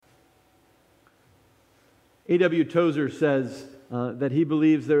A.W. Tozer says that he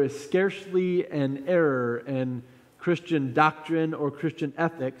believes there is scarcely an error in Christian doctrine or Christian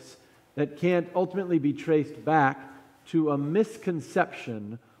ethics that can't ultimately be traced back to a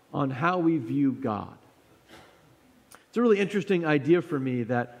misconception on how we view God. It's a really interesting idea for me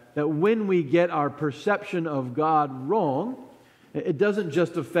that when we get our perception of God wrong, it doesn't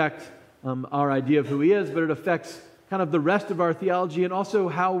just affect our idea of who He is, but it affects kind of the rest of our theology and also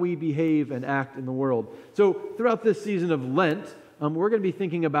how we behave and act in the world. So throughout this season of Lent, we're going to be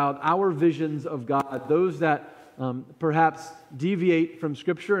thinking about our visions of God, those that perhaps deviate from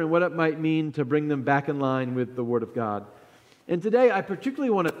Scripture and what it might mean to bring them back in line with the Word of God. And today I particularly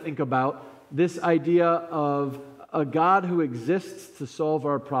want to think about this idea of a God who exists to solve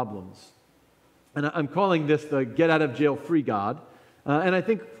our problems. And I'm calling this the get-out-of-jail-free God. And I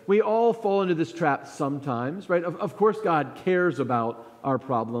think we all fall into this trap sometimes, right? Of course God cares about our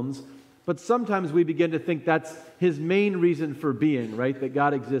problems, but sometimes we begin to think that's His main reason for being, right? That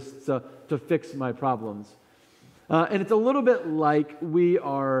God exists to fix my problems. And it's a little bit like we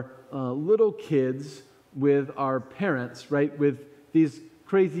are little kids with our parents, right? With these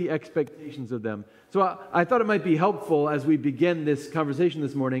crazy expectations of them. So I thought it might be helpful as we begin this conversation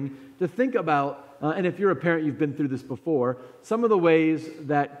this morning to think about, and if you're a parent, you've been through this before, some of the ways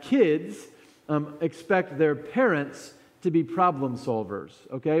that kids expect their parents to be problem solvers,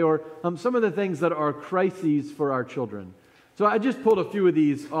 okay? Or some of the things that are crises for our children. So I just pulled a few of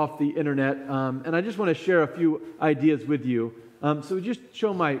these off the internet, and I just want to share a few ideas with you. So just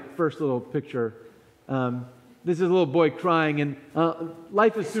show my first little picture. This is a little boy crying, and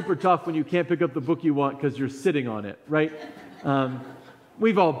life is super tough when you can't pick up the book you want because you're sitting on it, right?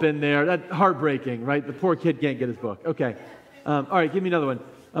 We've all been there. That's heartbreaking, right? The poor kid can't get his book. Okay. All right, give me another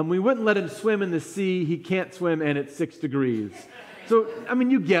one. We wouldn't let him swim in the sea. He can't swim, and it's 6 degrees. So, I mean,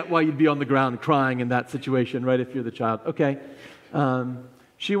 you get why you'd be on the ground crying in that situation, right, if you're the child. Okay.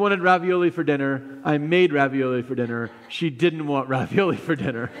 She wanted ravioli for dinner. I made ravioli for dinner. She didn't want ravioli for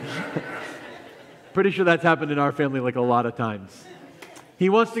dinner. Pretty sure that's happened in our family like a lot of times. He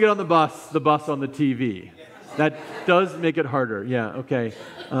wants to get on the bus on the TV. That does make it harder. Yeah, okay.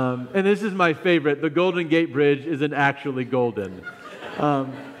 And this is my favorite. The Golden Gate Bridge isn't actually golden,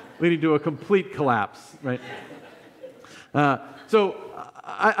 leading to a complete collapse, right? So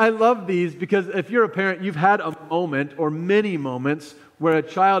I love these because if you're a parent, you've had a moment or many moments where a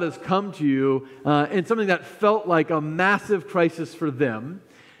child has come to you in something that felt like a massive crisis for them.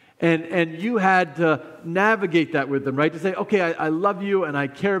 And you had to navigate that with them, right? To say, okay, I love you and I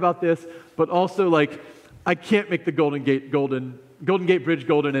care about this, but also like, I can't make the Golden Gate Bridge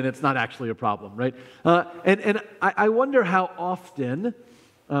golden, and it's not actually a problem, right? And I wonder how often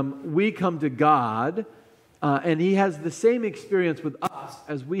we come to God, and He has the same experience with us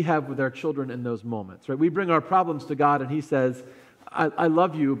as we have with our children in those moments, right? We bring our problems to God, and He says, I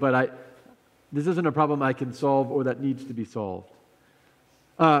love you, but this isn't a problem I can solve or that needs to be solved.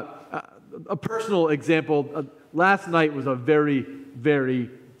 A personal example, last night was a very, very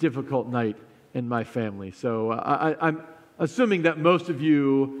difficult night in my family. So I'm assuming that most of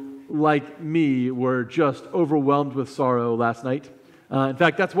you, like me, were just overwhelmed with sorrow last night. In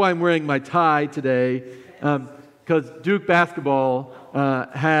fact, that's why I'm wearing my tie today, because Duke basketball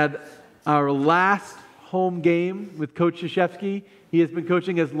had our last home game with Coach Krzyzewski. He has been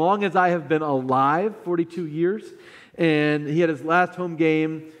coaching as long as I have been alive, 42 years. And he had his last home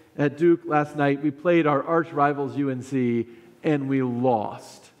game at Duke last night. We played our arch rivals, UNC, and we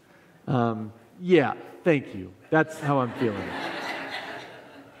lost. Yeah, thank you. That's how I'm feeling.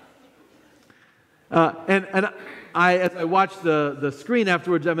 And as I watched the screen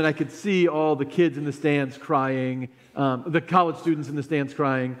afterwards, I mean, I could see all the kids in the stands crying, the college students in the stands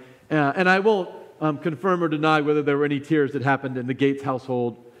crying. And I won't confirm or deny whether there were any tears that happened in the Gates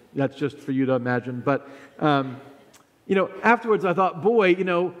household. That's just for you to imagine. But afterwards I thought, boy,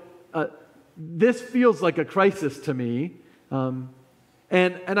 this feels like a crisis to me.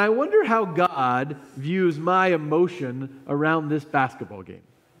 And I wonder how God views my emotion around this basketball game.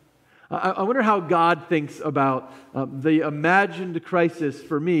 I wonder how God thinks about the imagined crisis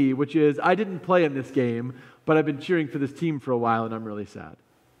for me, which is I didn't play in this game, but I've been cheering for this team for a while, and I'm really sad.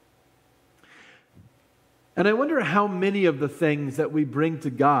 And I wonder how many of the things that we bring to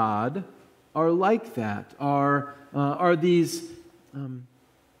God are like that, are these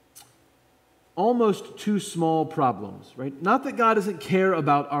almost too small problems, right? Not that God doesn't care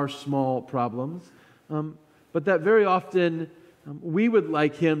about our small problems, but that very often we would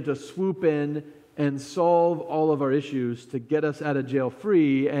like Him to swoop in and solve all of our issues to get us out of jail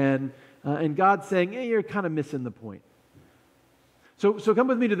free, and God's saying, hey, you're kind of missing the point. So come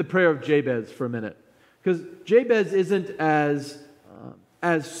with me to the prayer of Jabez for a minute. Because Jabez isn't as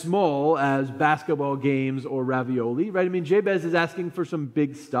small as basketball games or ravioli, right? I mean, Jabez is asking for some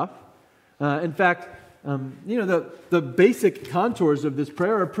big stuff. In fact, the basic contours of this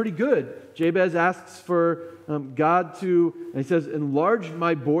prayer are pretty good. Jabez asks for God to, and he says, enlarge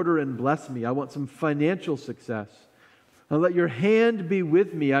my border and bless me. I want some financial success. Let your hand be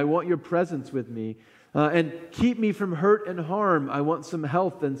with me. I want your presence with me. And keep me from hurt and harm. I want some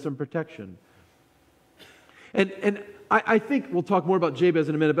health and some protection. And I think we'll talk more about Jabez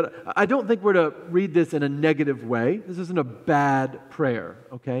in a minute, but I don't think we're to read this in a negative way. This isn't a bad prayer,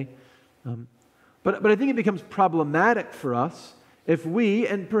 okay? But I think it becomes problematic for us if we,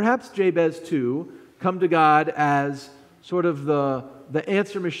 and perhaps Jabez too, come to God as sort of the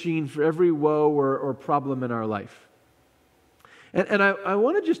answer machine for every woe or problem in our life. And I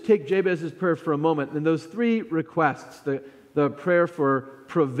want to just take Jabez's prayer for a moment, and those three requests, the prayer for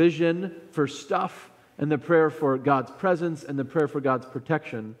provision, for stuff, and the prayer for God's presence, and the prayer for God's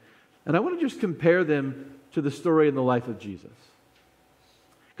protection. And I want to just compare them to the story in the life of Jesus.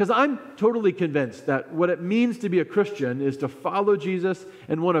 Because I'm totally convinced that what it means to be a Christian is to follow Jesus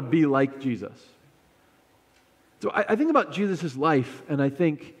and want to be like Jesus. So I think about Jesus' life, and I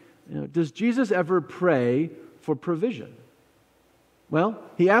think, does Jesus ever pray for provision? Well,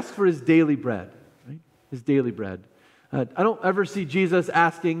 he asked for his daily bread, right? His daily bread. I don't ever see Jesus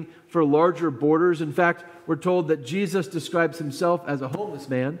asking for larger borders. In fact, we're told that Jesus describes himself as a homeless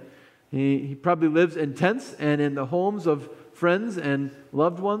man. He probably lives in tents and in the homes of friends and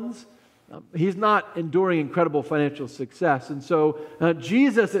loved ones. He's not enduring incredible financial success. And so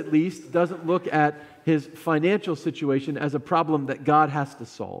Jesus, at least, doesn't look at his financial situation as a problem that God has to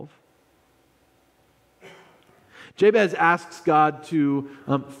solve. Jabez asks God to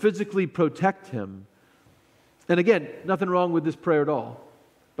physically protect him. And again, nothing wrong with this prayer at all.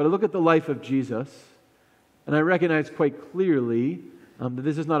 But I look at the life of Jesus, and I recognize quite clearly that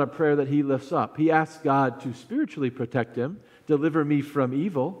this is not a prayer that he lifts up. He asks God to spiritually protect him, deliver me from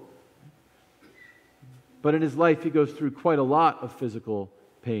evil. But in his life, he goes through quite a lot of physical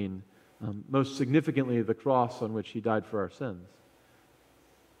pain, most significantly the cross on which he died for our sins.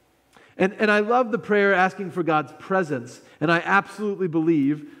 And I love the prayer asking for God's presence, and I absolutely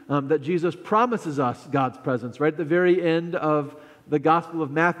believe that Jesus promises us God's presence. Right at the very end of the Gospel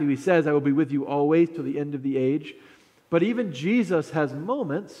of Matthew, he says, I will be with you always to the end of the age. But even Jesus has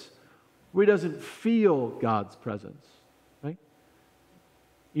moments where he doesn't feel God's presence. Right?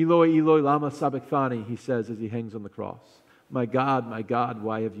 Eloi, Eloi, lama sabachthani, he says as he hangs on the cross. My God,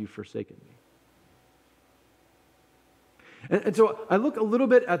 why have you forsaken me? And so I look a little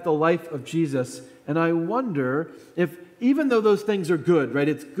bit at the life of Jesus, and I wonder if, even though those things are good, right?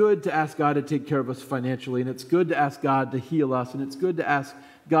 It's good to ask God to take care of us financially, and it's good to ask God to heal us, and it's good to ask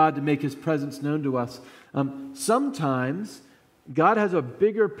God to make his presence known to us. Sometimes God has a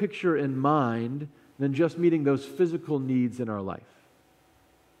bigger picture in mind than just meeting those physical needs in our life.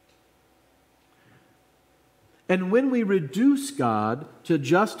 And when we reduce God to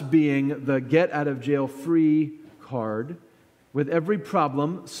just being the get-out-of-jail-free card, with every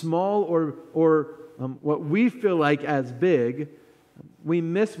problem, small or what we feel like as big, we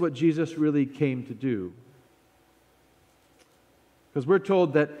miss what Jesus really came to do. Because we're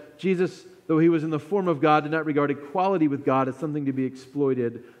told that Jesus, though he was in the form of God, did not regard equality with God as something to be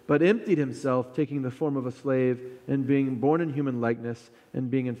exploited, but emptied himself, taking the form of a slave, and being born in human likeness, and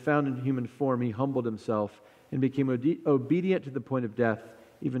being found in human form, he humbled himself and became obedient to the point of death,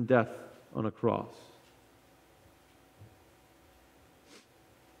 even death on a cross.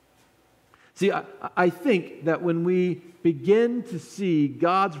 See, I think that when we begin to see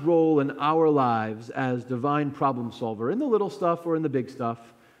God's role in our lives as divine problem solver, in the little stuff or in the big stuff,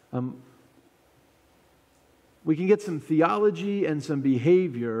 we can get some theology and some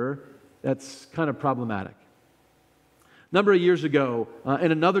behavior that's kind of problematic. A number of years ago,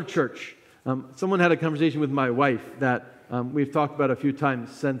 in another church, someone had a conversation with my wife that we've talked about a few times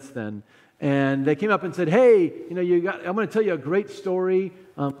since then. And they came up and said, hey, I'm going to tell you a great story.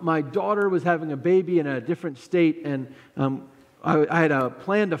 My daughter was having a baby in a different state, and I had a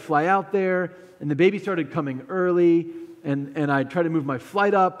plan to fly out there, and the baby started coming early, and I tried to move my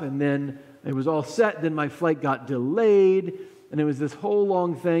flight up, and then it was all set. Then my flight got delayed, and it was this whole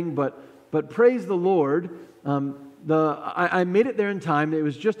long thing, but praise the Lord, I made it there in time. It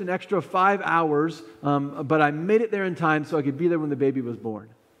was just an extra 5 hours, but I made it there in time so I could be there when the baby was born.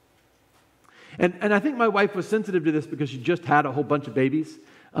 And I think my wife was sensitive to this because she just had a whole bunch of babies.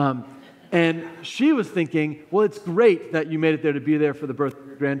 And she was thinking, well, it's great that you made it there to be there for the birth of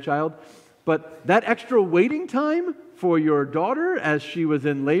your grandchild, But that extra waiting time for your daughter as she was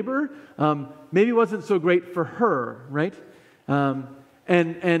in labor maybe wasn't so great for her, right?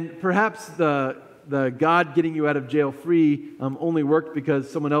 And perhaps the God getting you out of jail free only worked because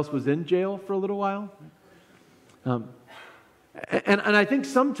someone else was in jail for a little while. And I think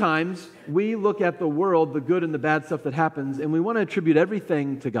sometimes we look at the world, the good and the bad stuff that happens, and we want to attribute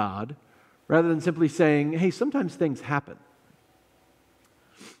everything to God rather than simply saying, hey, sometimes things happen.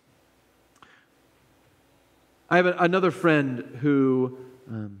 I have another friend who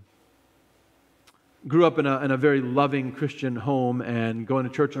grew up in a very loving Christian home and going to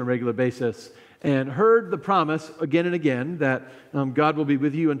church on a regular basis, and heard the promise again and again that God will be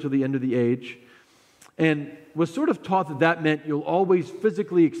with you until the end of the age, and was sort of taught that meant you'll always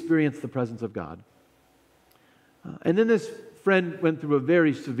physically experience the presence of God. And then this friend went through a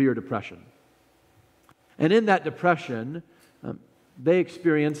very severe depression. And in that depression, they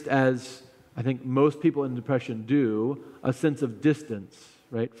experienced, as I think most people in depression do, a sense of distance,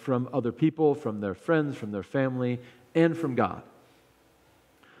 right, from other people, from their friends, from their family, and from God.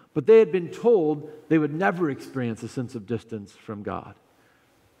 But they had been told they would never experience a sense of distance from God.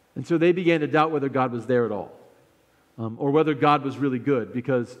 And so they began to doubt whether God was there at all, or whether God was really good,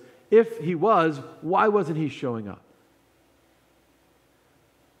 because if he was, why wasn't he showing up?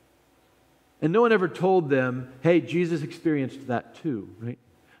 And no one ever told them, hey, Jesus experienced that too, right?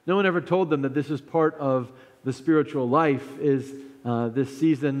 No one ever told them that this is part of the spiritual life, is this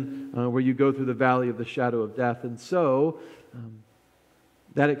season where you go through the valley of the shadow of death. And so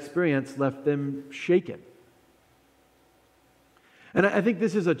that experience left them shaken. And I think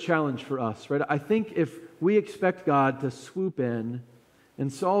this is a challenge for us, right? I think if we expect God to swoop in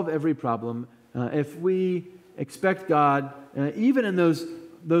and solve every problem, if we expect God, even in those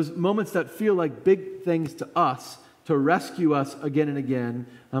moments that feel like big things to us, to rescue us again and again,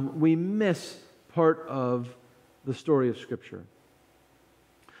 we miss part of the story of Scripture.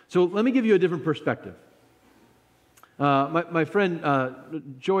 So let me give you a different perspective. My friend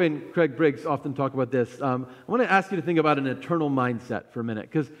Joy and Craig Briggs often talk about this. I want to ask you to think about an eternal mindset for a minute,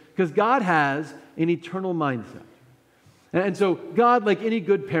 because God has an eternal mindset. And so God, like any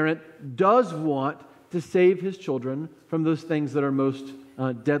good parent, does want to save his children from those things that are most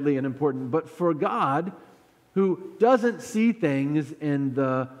deadly and important. But for God, who doesn't see things in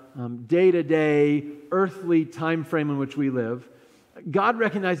the day-to-day earthly time frame in which we live, God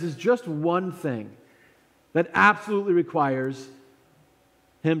recognizes just one thing that absolutely requires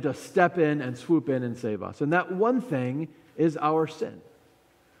him to step in and swoop in and save us. And that one thing is our sin.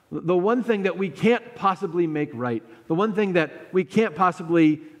 The one thing that we can't possibly make right, the one thing that we can't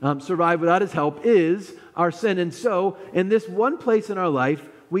possibly survive without his help is our sin. And so, in this one place in our life,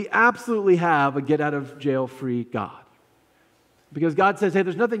 we absolutely have a get-out-of-jail-free God. Because God says, hey,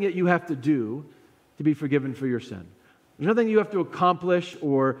 there's nothing that you have to do to be forgiven for your sin. There's nothing you have to accomplish,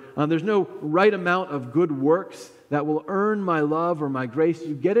 or there's no right amount of good works that will earn my love or my grace.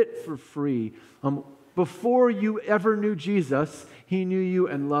 You get it for free. Before you ever knew Jesus, he knew you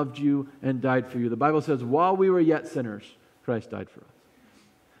and loved you and died for you. The Bible says, while we were yet sinners, Christ died for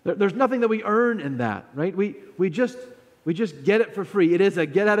us. There's nothing that we earn in that, right? We just get it for free. It is a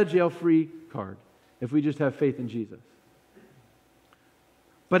get-out-of-jail-free card if we just have faith in Jesus.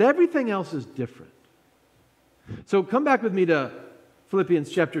 But everything else is different. So come back with me to Philippians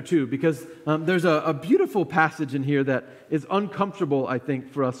chapter 2, because there's a beautiful passage in here that is uncomfortable, I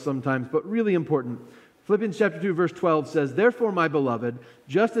think, for us sometimes, but really important. Philippians chapter 2, verse 12 says, therefore, my beloved,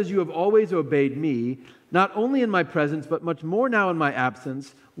 just as you have always obeyed me, not only in my presence, but much more now in my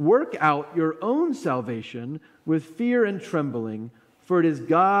absence, work out your own salvation with fear and trembling, for it is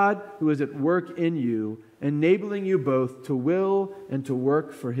God who is at work in you, enabling you both to will and to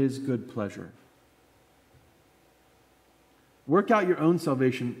work for his good pleasure. Work out your own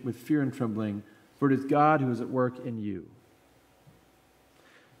salvation with fear and trembling, for it is God who is at work in you.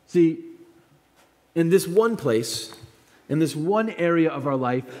 See, in this one place, in this one area of our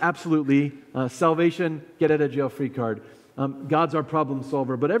life, absolutely, salvation, get-out-of-jail-free card. God's our problem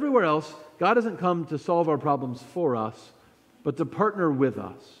solver. But everywhere else, God doesn't come to solve our problems for us, but to partner with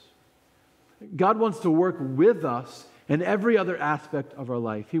us. God wants to work with us in every other aspect of our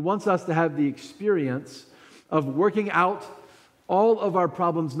life. He wants us to have the experience of working out all of our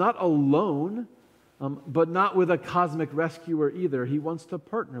problems, not alone, but not with a cosmic rescuer either. He wants to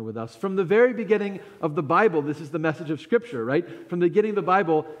partner with us. From the very beginning of the Bible, this is the message of Scripture, right? From the beginning of the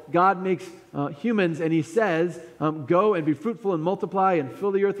Bible, God makes humans, and he says, go and be fruitful and multiply and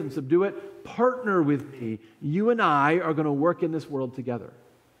fill the earth and subdue it. Partner with me. You and I are going to work in this world together.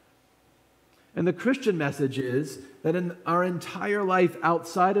 And the Christian message is that in our entire life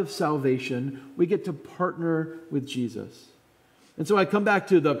outside of salvation, we get to partner with Jesus. And so I come back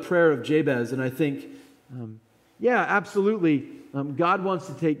to the prayer of Jabez, and I think, yeah, absolutely, God wants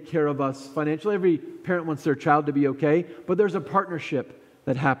to take care of us financially. Every parent wants their child to be okay, but there's a partnership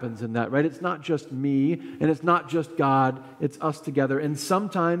that happens in that, right? It's not just me, and it's not just God, it's us together. And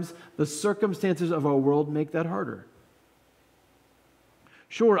sometimes the circumstances of our world make that harder.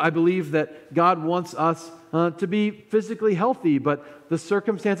 Sure, I believe that God wants us to be physically healthy, but the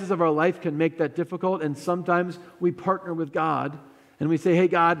circumstances of our life can make that difficult, and sometimes we partner with God, and we say, hey,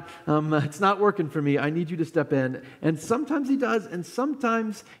 God, it's not working for me. I need you to step in. And sometimes He does, and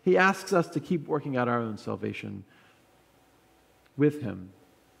sometimes He asks us to keep working out our own salvation with Him.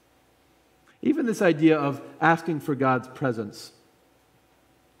 Even this idea of asking for God's presence.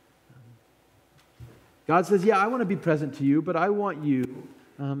 God says, yeah, I want to be present to you, but I want you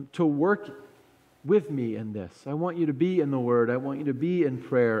to work with me in this. I want you to be in the Word. I want you to be in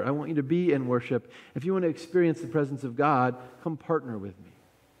prayer. I want you to be in worship. If you want to experience the presence of God, come partner with me.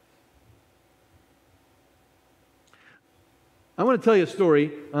 I want to tell you a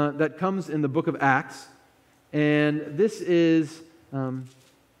story that comes in the book of Acts, and this is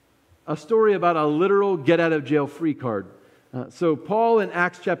a story about a literal get-out-of-jail-free card. So Paul in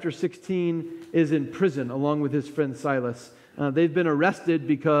Acts chapter 16 is in prison along with his friend Silas. They've been arrested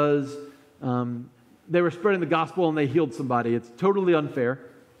because they were spreading the gospel and they healed somebody. It's totally unfair.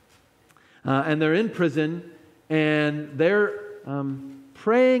 And they're in prison, and they're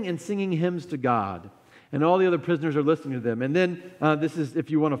praying and singing hymns to God. And all the other prisoners are listening to them. And then, this is, if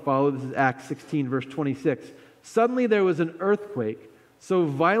you want to follow, this is Acts 16, verse 26. Suddenly there was an earthquake, so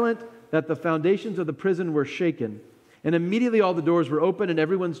violent that the foundations of the prison were shaken. And immediately all the doors were open and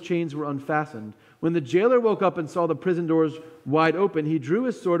everyone's chains were unfastened. When the jailer woke up and saw the prison doors wide open, he drew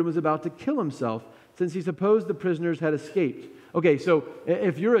his sword and was about to kill himself, since he supposed the prisoners had escaped. Okay, so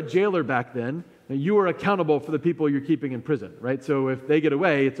if you're a jailer back then, you are accountable for the people you're keeping in prison, right? So if they get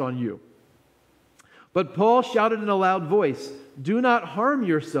away, it's on you. But Paul shouted in a loud voice, "Do not harm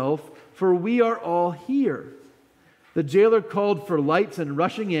yourself, for we are all here." The jailer called for lights, and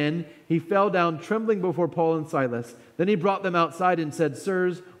rushing in, he fell down trembling before Paul and Silas. Then he brought them outside and said,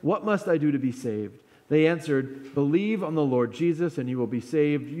 "Sirs, what must I do to be saved?" They answered, "Believe on the Lord Jesus, and you will be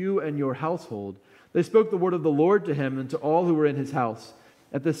saved, you and your household." They spoke the word of the Lord to him and to all who were in his house.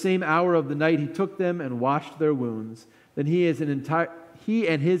 At the same hour of the night he took them and washed their wounds. Then he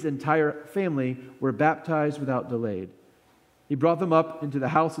and his entire family were baptized without delay. He brought them up into the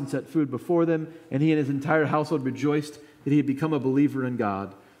house and set food before them, and he and his entire household rejoiced that he had become a believer in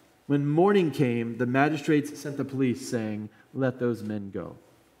God. When morning came, the magistrates sent the police, saying, "Let those men go."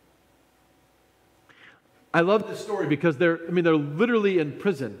 I love this story because they're literally in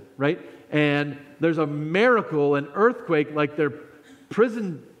prison, right? And there's a miracle, an earthquake, like their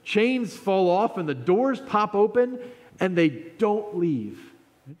prison chains fall off and the doors pop open, and they don't leave.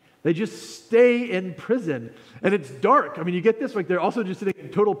 They just stay in prison. And it's dark. I mean, you get this, like they're also just sitting in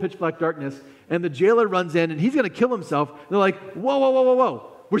total pitch black darkness, and the jailer runs in and he's going to kill himself. And they're like, whoa, whoa, whoa, whoa, whoa.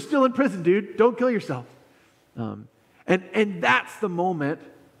 We're still in prison, dude. Don't kill yourself. And that's the moment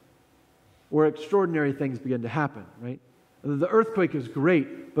where extraordinary things begin to happen, right? The earthquake is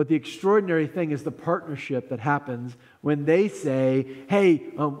great, but the extraordinary thing is the partnership that happens when they say,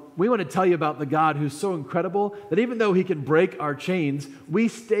 hey, we want to tell you about the God who's so incredible that even though he can break our chains, we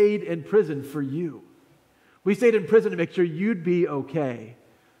stayed in prison for you. We stayed in prison to make sure you'd be okay.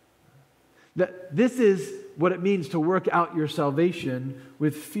 This is what it means to work out your salvation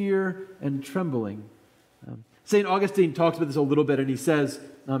with fear and trembling. St. Augustine talks about this a little bit, and he says,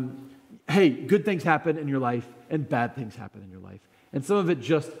 hey, good things happen in your life and bad things happen in your life. And some of it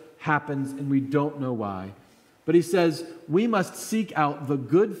just happens and we don't know why. But he says, we must seek out the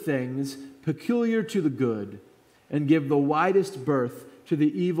good things peculiar to the good and give the widest berth to the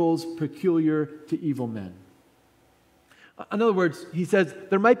evils peculiar to evil men. In other words, he says,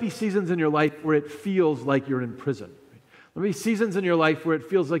 there might be seasons in your life where it feels like you're in prison. There might be seasons in your life where it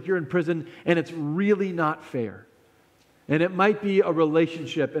feels like you're in prison and it's really not fair. And it might be a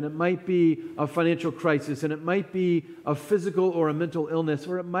relationship, and it might be a financial crisis, and it might be a physical or a mental illness,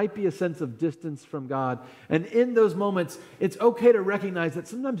 or it might be a sense of distance from God. And in those moments, it's okay to recognize that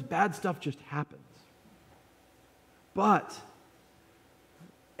sometimes bad stuff just happens. But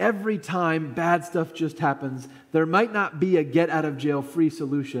every time bad stuff just happens, there might not be a get-out-of-jail-free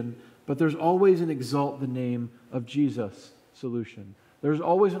solution, but there's always an exalt the name of Jesus solution. There's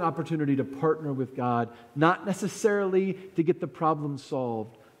always an opportunity to partner with God, not necessarily to get the problem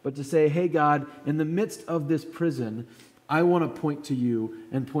solved, but to say, hey, God, in the midst of this prison, I want to point to you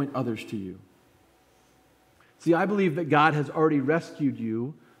and point others to you. See, I believe that God has already rescued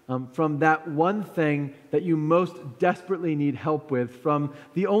you from that one thing that you most desperately need help with, from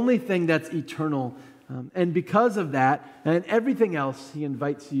the only thing that's eternal. And because of that and everything else, he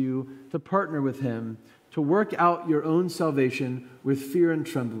invites you to partner with him to work out your own salvation with fear and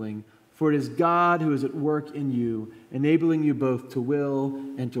trembling. For it is God who is at work in you, enabling you both to will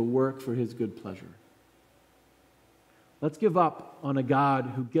and to work for his good pleasure. Let's give up on a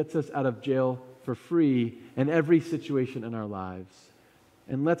God who gets us out of jail for free in every situation in our lives.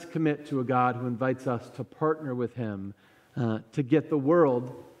 And let's commit to a God who invites us to partner with him to get the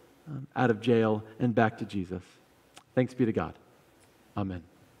world out of jail and back to Jesus. Thanks be to God. Amen.